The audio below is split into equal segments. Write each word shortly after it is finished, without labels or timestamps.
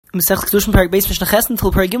Masechet Kiddushin Perek Beis Mishnah Ches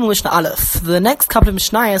until Perek Gimel Mishnah Aleph. The next couple of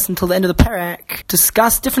Mishnayos until the end of the Perek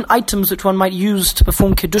discuss different items which one might use to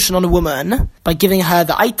perform Kiddushin on a woman by giving her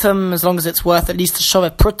the item as long as it's worth at least a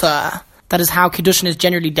Shoveh Pruta. That is how Kiddushin is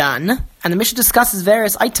generally done. And the Mishnah discusses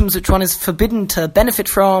various items which one is forbidden to benefit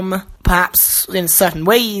from, perhaps in certain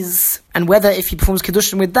ways, and whether if he performs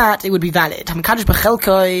Kiddushin with that, it would be valid. HaMekadosh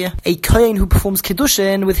B'Chelkoi, a Kohen who performs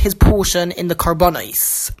Kiddushin with his portion in the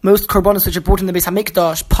Karbonos. Most Karbonos which are brought in the Beis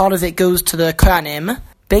HaMikdash, part of it goes to the Kohanim.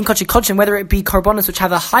 Ben Kochi Kochim, whether it be Karbonos which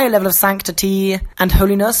have a higher level of sanctity and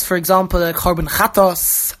holiness, for example, the Korban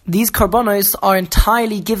Chatos, these Karbonos are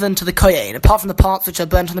entirely given to the Kohen. Apart from the parts which are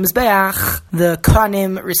burnt on the Mizbeach, the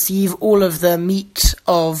Kohanim receive all of the meat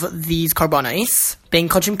of these Karbonos. Ben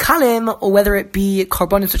Kochim Kalim, or whether it be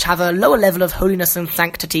Karbonos which have a lower level of holiness and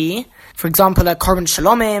sanctity, for example, a Korban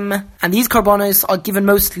Shalomim, and these Karbonos are given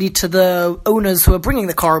mostly to the owners who are bringing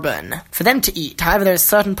the Korban, for them to eat. However, there are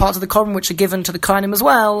certain parts of the Korban which are given to the Kohanim as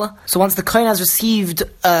well, so once the Kohen has received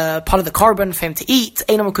part of the Korban for him to eat,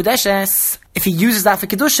 Eino Mekudeshes, if he uses that for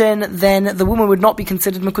Kiddushin, then the woman would not be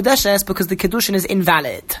considered Mekudeshes because the Kiddushin is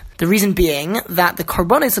invalid. The reason being that the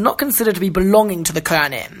Karbonos are not considered to be belonging to the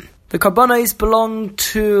Kohanim. The Karbonos belong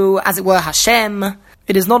to, as it were, Hashem.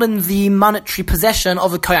 It is not in the monetary possession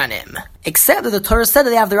of the Kohanim, except that the Torah said that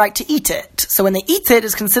they have the right to eat it. So when they eat it,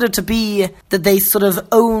 it's considered to be that they sort of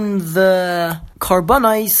own the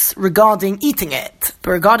Karbonos regarding eating it.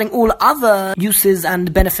 But regarding all other uses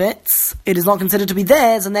and benefits, it is not considered to be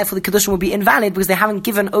theirs, and therefore the Kiddushin will be invalid because they haven't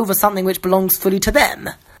given over something which belongs fully to them.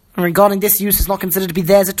 And regarding this use, it's not considered to be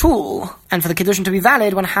theirs at all. And for the Kiddushin to be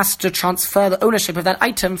valid, one has to transfer the ownership of that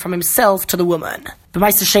item from himself to the woman. But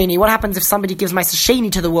Ma'aser Sheni, what happens if somebody gives Ma'aser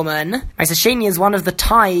Sheni to the woman? Ma'aser Sheni is one of the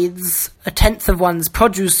tithes, a tenth of one's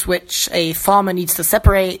produce, which a farmer needs to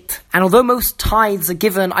separate. And although most tithes are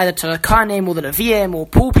given either to the Kohanim or the Leviim or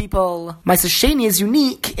poor people, Ma'aser Sheni is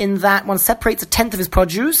unique in that one separates a tenth of his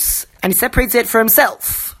produce, and he separates it for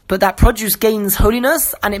himself. But that produce gains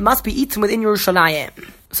holiness, and it must be eaten within Yerushalayim.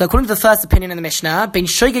 So according to the first opinion in the Mishnah, Ben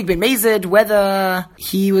Shoigeg Ben Mezid, whether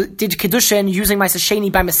he did Kiddushin using Ma'aser Sheni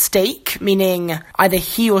by mistake, meaning either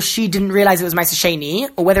he or she didn't realize it was Ma'aser Sheni,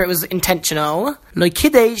 or whether it was intentional, Lo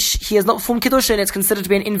Kiddush, he has not performed Kiddushin, it's considered to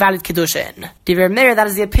be an invalid Kiddushin. Divrei Reb Meir, that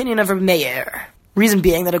is the opinion of Reb Meir. Reason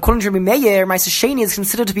being that according to Reb Meir, Ma'aser Sheni is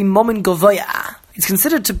considered to be Momen Govoya. It's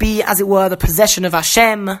considered to be, as it were, the possession of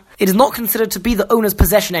Hashem. It is not considered to be the owner's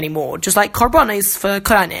possession anymore, just like Karbonos for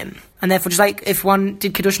Kohanim. And therefore, just like if one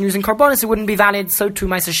did Kiddushin using Karbonos, it wouldn't be valid, so too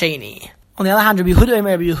Ma'aser Sheni. On the other hand, Rabbi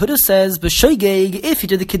Yehuda says, B'shoigeg, if he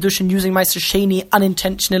did the Kiddushin using Ma'aser Sheni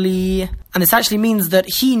unintentionally, and this actually means that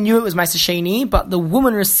he knew it was Ma'aser Sheni, but the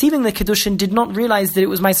woman receiving the Kiddushin did not realize that it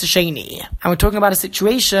was Ma'aser Sheni. And we're talking about a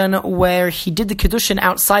situation where he did the Kiddushin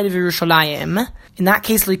outside of Yerushalayim. In that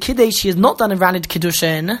case, Lo Kiddush, she has not done a valid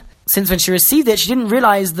Kiddushin, since when she received it, she didn't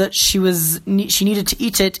realize that she needed to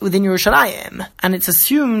eat it within Yerushalayim. And it's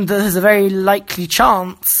assumed that there's a very likely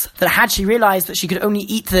chance that had she realized that she could only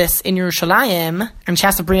eat this in Yerushalayim, and she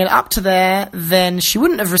has to bring it up to there, then she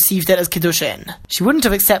wouldn't have received it as Kiddushin. She wouldn't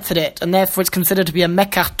have accepted it, and therefore it's considered to be a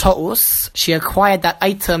Mekach Ta'us. She acquired that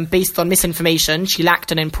item based on misinformation. She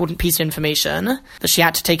lacked an important piece of information, that she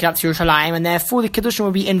had to take it up to Yerushalayim, and therefore the Kiddushin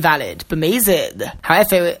would be invalid. B'mezid.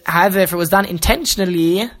 However, if it was done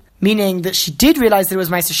intentionally, meaning that she did realize that it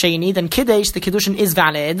was Ma'aser Sheni, then Kiddush, the Kiddushin is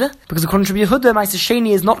valid, because according to Rabbi Yehuda, Ma'aser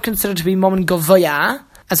Sheni is not considered to be Momen Govoya,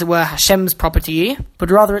 as it were Hashem's property,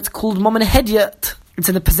 but rather it's called Momen Hedyot. It's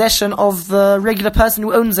in the possession of the regular person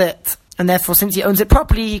who owns it. And therefore, since he owns it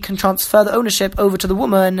properly, he can transfer the ownership over to the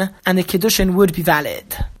woman, and the Kiddushin would be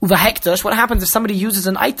valid. Uva Hekdosh, what happens if somebody uses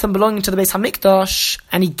an item belonging to the Beis HaMikdash,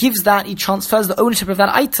 and he transfers the ownership of that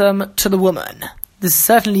item to the woman? This is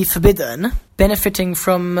certainly forbidden. Benefiting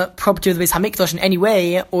from property of the Beis HaMikdash in any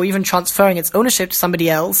way, or even transferring its ownership to somebody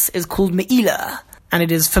else, is called Me'ilah, and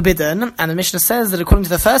it is forbidden. And the Mishnah says that according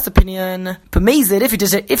to the first opinion, B'mezid,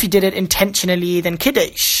 if he did it intentionally, then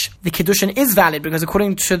Kiddush, the Kiddushin is valid, because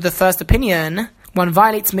according to the first opinion, one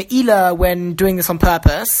violates Me'ilah when doing this on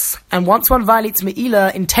purpose, and once one violates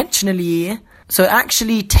Me'ilah intentionally, so it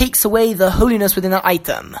actually takes away the holiness within that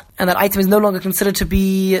item. And that item is no longer considered to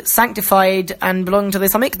be sanctified and belonging to the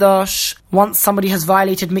Beis HaMikdash once somebody has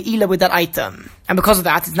violated Me'ilah with that item. And because of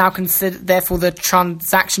that, it's now considered, therefore the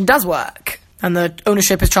transaction does work, and the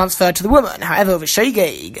ownership is transferred to the woman. However, over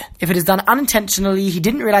Shoigeg, if it is done unintentionally, he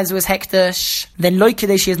didn't realize it was Hekdesh, then Lo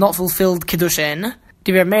Kiddush, he has not fulfilled Kiddushin.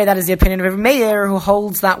 Divrei Reb Meir, that is the opinion of Reb Meir, who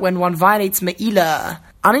holds that when one violates Me'ilah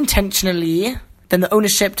unintentionally, then the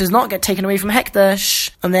ownership does not get taken away from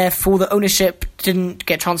Hekdesh, and therefore the ownership didn't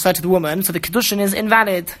get transferred to the woman, so the Kiddushin is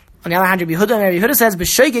invalid. On the other hand, Rabbi Yehuda says,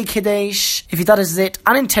 B'shoigei kiddush, if he does it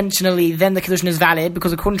unintentionally, then the Kiddushin is valid,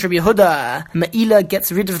 because according to Rabbi Yehuda, Me'ilah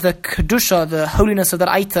gets rid of the Kedusha, the holiness of that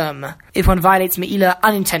item, if one violates Me'ilah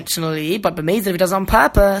unintentionally, but B'meizer, if he does it on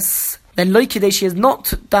purpose, then Lo Kiddushi is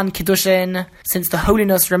not done Kiddushin, since the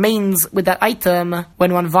holiness remains with that item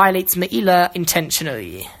when one violates Me'ilah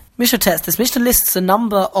intentionally. Mishnah test. This Mishnah lists a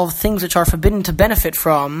number of things which are forbidden to benefit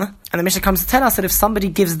from, and the Mishnah comes to tell us that if somebody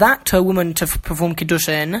gives that to a woman to perform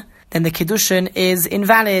Kiddushin, then the Kiddushin is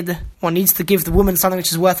invalid. One needs to give the woman something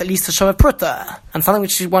which is worth at least a shava pruta, and something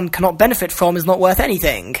which one cannot benefit from is not worth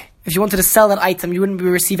anything. If you wanted to sell that item, you wouldn't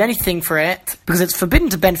receive anything for it, because it's forbidden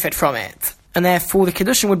to benefit from it. And therefore the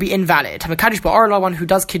Kiddushin would be invalid. Hamakadosh ba'orla, one who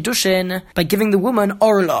does Kiddushin by giving the woman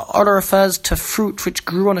orla. Orla refers to fruit which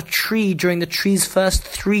grew on a tree during the tree's first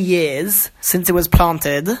 3 years since it was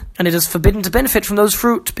planted, and it is forbidden to benefit from those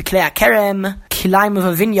fruit. B'klei kerem, kilaim of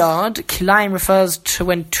a vineyard. Kilaim refers to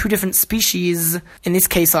when two different species, in this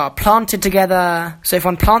case, are planted together. So if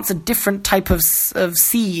one plants a different type of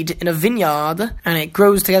seed in a vineyard, and it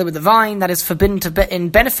grows together with the vine, that is forbidden to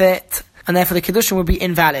benefit, and therefore the Kiddushin would be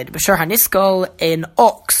invalid. B'shor haniskol, an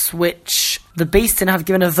ox, which the Beis Din have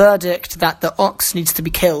given a verdict that the ox needs to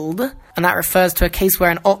be killed, and that refers to a case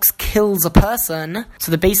where an ox kills a person.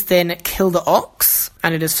 So the Beis Din kill the ox,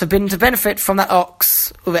 and it is forbidden to benefit from that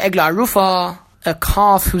ox. Uve egla arufa, a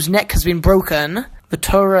calf whose neck has been broken. The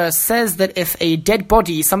Torah says that if a dead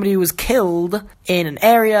body, somebody who was killed in an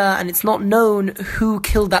area, and it's not known who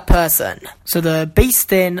killed that person, so the Beis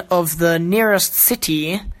Din of the nearest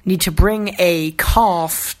city need to bring a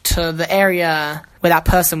calf to the area where that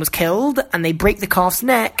person was killed, and they break the calf's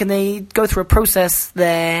neck, and they go through a process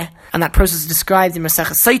there, and that process is described in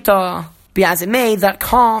Maseches Sotah. Be as it may, that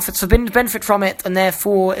calf, it's forbidden to benefit from it, and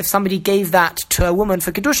therefore, if somebody gave that to a woman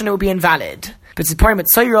for Kiddushin, it would be invalid. But Tzipori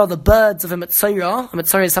Metzoira, the birds of a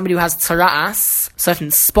Metzoira is somebody who has tzara'as, certain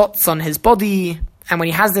spots on his body, and when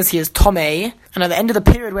he has this, he is tomei, and at the end of the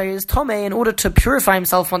period where he is tomei, in order to purify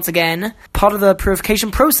himself once again, part of the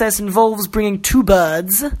purification process involves bringing 2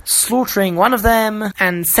 birds, slaughtering one of them,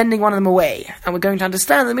 and sending one of them away. And we're going to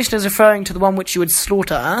understand that the Mishnah is referring to the one which you would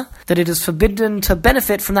slaughter, that it is forbidden to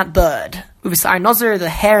benefit from that bird. Uvisai Nozir, the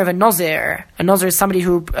hair of a Nozir. A Nozir is somebody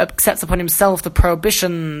who accepts upon himself the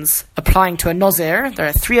prohibitions applying to a Nozir. There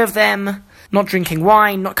are 3 of them: not drinking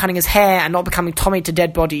wine, not cutting his hair, and not becoming tomei to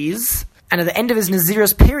dead bodies. And at the end of his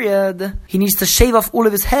Nazirus period, he needs to shave off all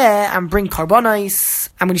of his hair and bring karbonos.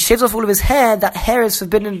 And when he shaves off all of his hair, that hair is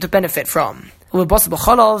forbidden to benefit from.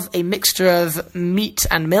 A mixture of meat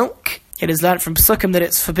and milk. It is learnt from Psukim that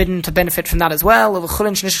it's forbidden to benefit from that as well.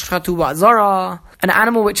 An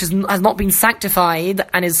animal which has not been sanctified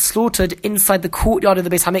and is slaughtered inside the courtyard of the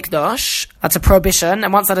Beis HaMikdash. That's a prohibition,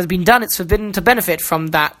 and once that has been done, it's forbidden to benefit from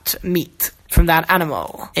that meat, from that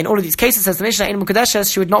animal. In all of these cases, says the Mishnah, in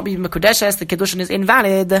Mekudeshes, she would not be Mekudeshes, the Kiddushin is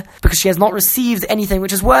invalid, because she has not received anything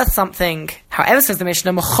which is worth something. However, says the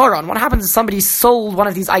Mishnah, Mechoron, what happens if somebody sold one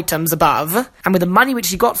of these items above, and with the money which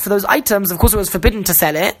he got for those items, of course it was forbidden to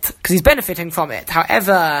sell it, because he's benefiting from it.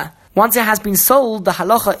 However, once it has been sold, the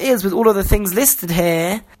halacha is, with all of the things listed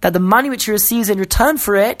here, that the money which he receives in return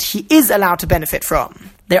for it, he is allowed to benefit from.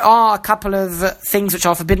 There are a couple of things which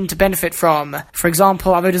are forbidden to benefit from. For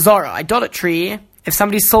example, avodah zarah, idolatry. If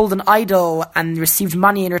somebody sold an idol and received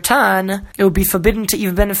money in return, it would be forbidden to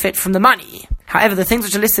even benefit from the money. However, the things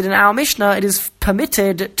which are listed in our Mishnah, it is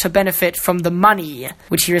permitted to benefit from the money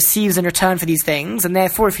which he receives in return for these things, and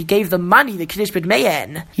therefore if he gave the money, the Kiddush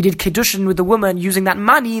B'Meyen, he did Kiddushin with the woman using that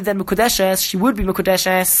money, then Mekudeshes, she would be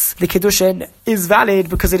Mekudeshes. The Kiddushin is valid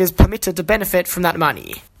because it is permitted to benefit from that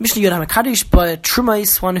money. Mishnah Yod HaMakadosh, by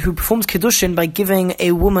Truma, one who performs Kiddushin by giving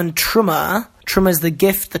a woman Truma. Truma is the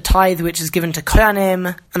gift, the tithe, which is given to Kohanim,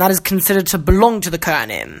 and that is considered to belong to the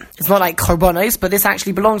Kohanim. It's not like Korbanos, but this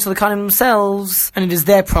actually belongs to the Kohanim themselves, and it is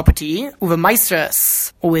their property. Uva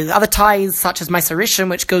Maisras, or with other tithes, such as Maisarishan,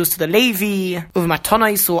 which goes to the Levi, Uva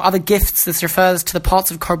Matonos, or other gifts, this refers to the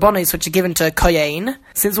parts of Korbanos, which are given to Kohen.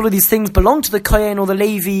 Since all of these things belong to the Kohen or the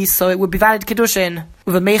Levi, so it would be valid Kiddushin.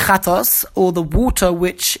 Uva Mechatos, or the water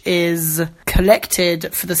which is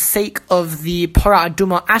collected for the sake of the Pora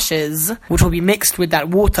Aduma ashes, which will be mixed with that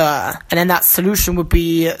water, and then that solution would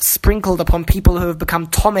be sprinkled upon people who have become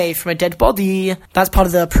tomei from a dead body. That's part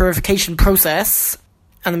of the purification process.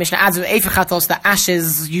 And the Mishnah adds with Eifechatos, the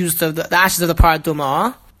ashes used of the ashes of the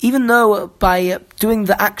Paraduma. Even though by doing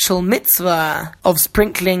the actual mitzvah of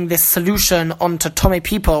sprinkling this solution onto tomei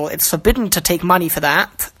people, it's forbidden to take money for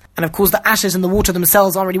that. And of course the ashes and the water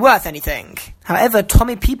themselves aren't really worth anything. However,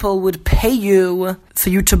 Tomei people would pay you for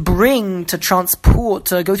you to transport,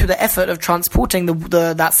 to go through the effort of transporting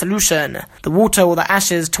that solution, the water or the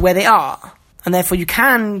ashes, to where they are. And therefore you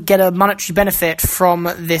can get a monetary benefit from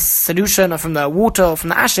this solution, or from the water, or from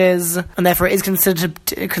the ashes, and therefore it is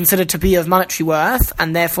considered to be of monetary worth,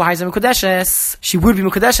 and therefore Haizah Mekudeshes, she would be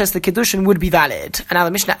Mekudeshes, the Kiddushin would be valid. And now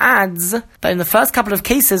the Mishnah adds that in the first couple of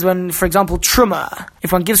cases when, for example, Truma,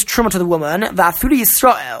 if one gives Truma to the woman, Va'afuli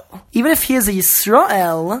Yisrael, even if he is a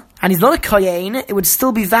Yisrael, and he's not a Kohen, it would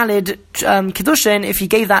still be valid Kiddushin if he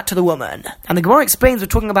gave that to the woman. And the Gemara explains we're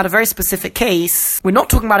talking about a very specific case. We're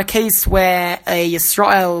not talking about a case where a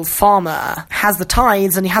Yisrael farmer has the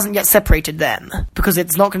tithes and he hasn't yet separated them, because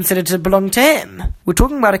it's not considered to belong to him. We're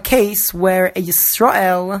talking about a case where a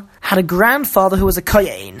Yisrael had a grandfather who was a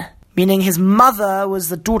Kohen, meaning his mother was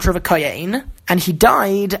the daughter of a Kohen, and he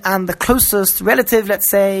died, and the closest relative, let's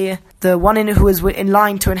say, the one who was in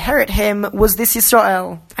line to inherit him, was this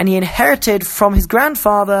Yisrael. And he inherited from his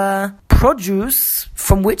grandfather produce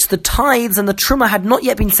from which the tithes and the truma had not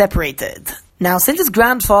yet been separated. Now, since his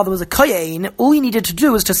grandfather was a Kohen, all he needed to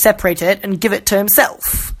do was to separate it and give it to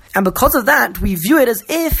himself. And because of that, we view it as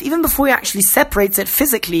if, even before he actually separates it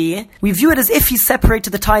physically, we view it as if he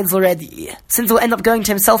separated the tithes already, since it will end up going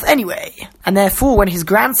to himself anyway. And therefore, when his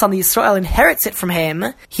grandson, the Yisrael, inherits it from him,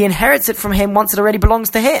 he inherits it from him once it already belongs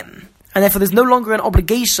to him. And therefore, there's no longer an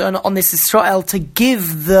obligation on this Yisrael to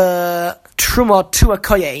give the truma to a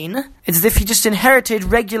Kohen. It's as if he just inherited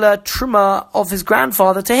regular truma of his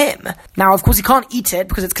grandfather to him. Now, of course, he can't eat it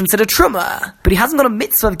because it's considered truma, but he hasn't got a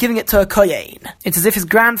mitzvah of giving it to a Kohen. It's as if his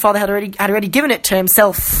grandfather had already given it to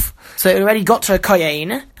himself, so it already got to a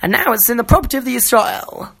Kohen, and now it's in the property of the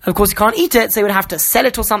Yisrael. Of course, he can't eat it, so he would have to sell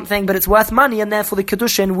it or something, but it's worth money, and therefore the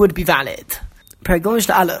Kiddushin would be valid. Paragonish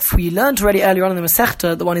Aleph, we learned already earlier on in the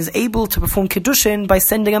Masechta that one is able to perform Kiddushin by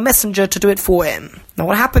sending a messenger to do it for him. Now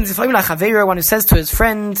what happens if one who says to his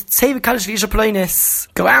friend,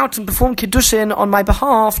 go out and perform Kiddushin on my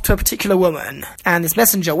behalf to a particular woman. And this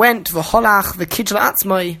messenger went, he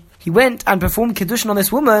went and performed Kiddushin on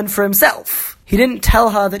this woman for himself. He didn't tell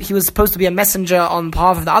her that he was supposed to be a messenger on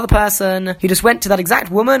behalf of the other person. He just went to that exact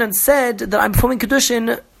woman and said that I'm performing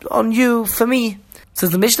Kiddushin on you for me.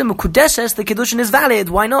 Says the Mishnah, Mekudeshes, the Kiddushin is valid,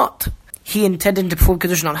 why not? He intended to perform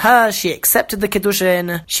Kiddushin on her, she accepted the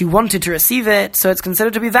Kiddushin, she wanted to receive it, so it's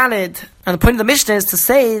considered to be valid. And the point of the Mishnah is to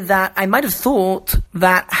say that I might have thought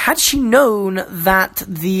that had she known that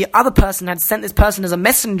the other person had sent this person as a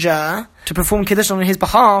messenger to perform Kiddushin on his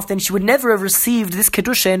behalf, then she would never have received this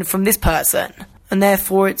Kiddushin from this person. And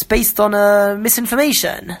therefore it's based on a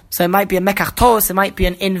misinformation. So it might be a mekach tos, it might be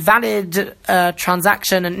an invalid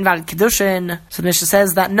transaction, an invalid Kiddushin. So the Mishnah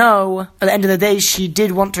says that no, at the end of the day she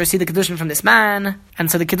did want to receive the Kiddushin from this man,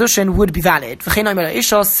 and so the Kiddushin would be valid.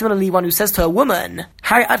 Similarly, one who says to a woman,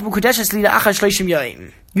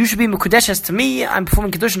 you should be Mekudeshes to me, I'm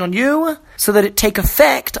performing Kiddushin on you, so that it take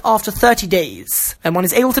effect after 30 days. And one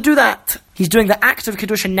is able to do that. He's doing the act of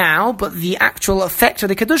Kiddushin now, but the actual effect of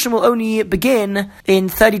the Kiddushin will only begin in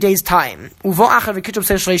 30 days' time. And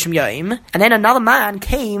then another man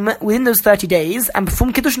came within those 30 days and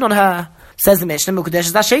performed Kiddushin on her. Says the Mishnah,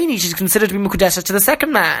 Mekudeshes Asheni, she's considered to be Mekudeshes to the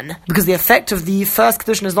second man, because the effect of the first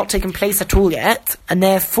Kiddushin has not taken place at all yet, and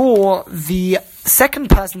therefore the second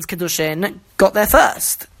person's Kiddushin got there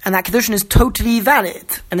first. And that Kiddushin is totally valid,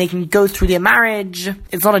 and they can go through their marriage.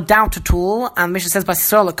 It's not a doubt at all. And Mishnah says, Bas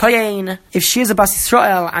Yisrael a Kohen. If she is a Bas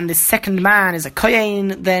Yisrael and the second man is a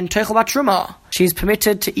Kohen, then Teichel Bat Truma. She is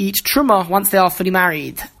permitted to eat Truma once they are fully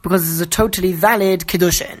married, because this is a totally valid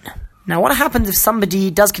Kiddushin. Now, what happens if somebody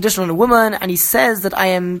does Kiddushin on a woman and he says that I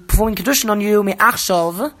am performing Kiddushin on you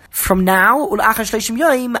me'achshav, from now, ul'achar shleishim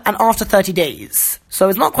yoim, and after 30 days? So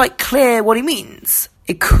it's not quite clear what he means.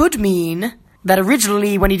 It could mean that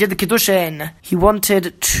originally when he did the Kiddushin, he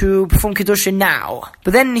wanted to perform Kiddushin now.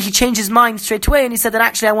 But then he changed his mind straight away and he said that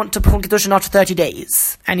actually I want to perform Kiddushin after 30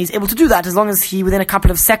 days. And he's able to do that as long as within a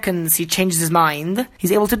couple of seconds, he changes his mind.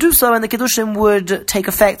 He's able to do so and the Kiddushin would take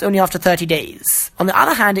effect only after 30 days. On the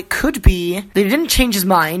other hand, it could be that he didn't change his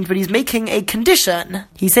mind, but he's making a condition.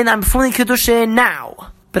 He's saying that I'm performing Kiddushin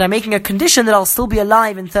now, but I'm making a condition that I'll still be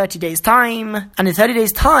alive in 30 days' time, and in 30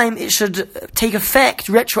 days' time, it should take effect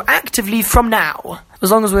retroactively from now,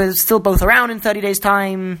 as long as we're still both around in 30 days'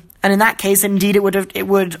 time. And in that case, indeed, it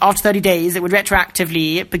would after 30 days, it would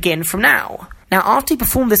retroactively begin from now. Now, after he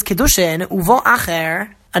performed this Kiddushin, uvo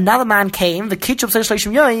acher, another man came, the Kitchub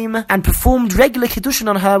Shleishim Yoim, and performed regular Kiddushin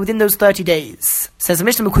on her within those 30 days. Says the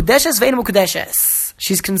Mishnah, Mekudeshes ve'en Mekudeshes.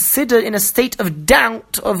 She's considered in a state of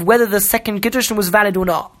doubt of whether the second Kiddushin was valid or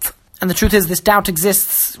not. And the truth is, this doubt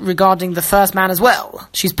exists regarding the first man as well.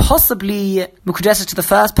 She's possibly Mukudeshes to the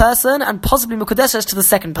first person, and possibly Mukudeshes to the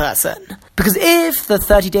second person. Because if the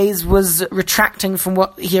 30 days was retracting from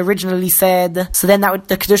what he originally said, so then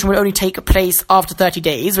the Kiddushin would only take place after 30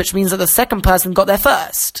 days, which means that the second person got there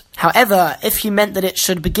first. However, if he meant that it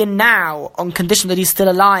should begin now, on condition that he's still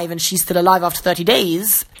alive and she's still alive after 30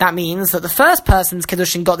 days, that means that the first person's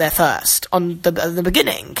Kiddushin got there first, on the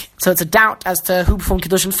beginning. So it's a doubt as to who performed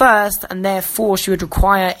Kiddushin first, and therefore she would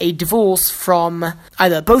require a divorce from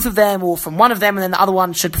either both of them or from one of them, and then the other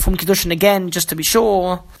one should perform Kiddushin again, just to be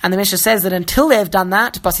sure. And the Mishnah says that until they have done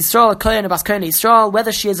that, Bas Yisrael, a Kohen, or Bas Kohen Yisrael,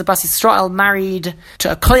 whether she is a Bas Yisrael married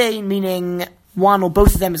to a Kohen, meaning one or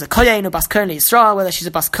both of them is a Kohen or Bas Kohen Yisrael, whether she's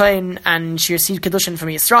a Bas Kohen and she received Kiddushin from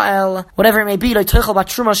Yisrael, whatever it may be, Lo Toichel Bat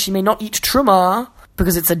Truma, she may not eat Truma,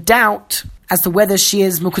 because it's a doubt as to whether she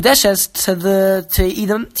is Mukudeshes to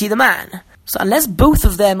either man. So unless both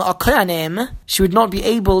of them are Kohanim, she would not be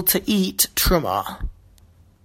able to eat Truma.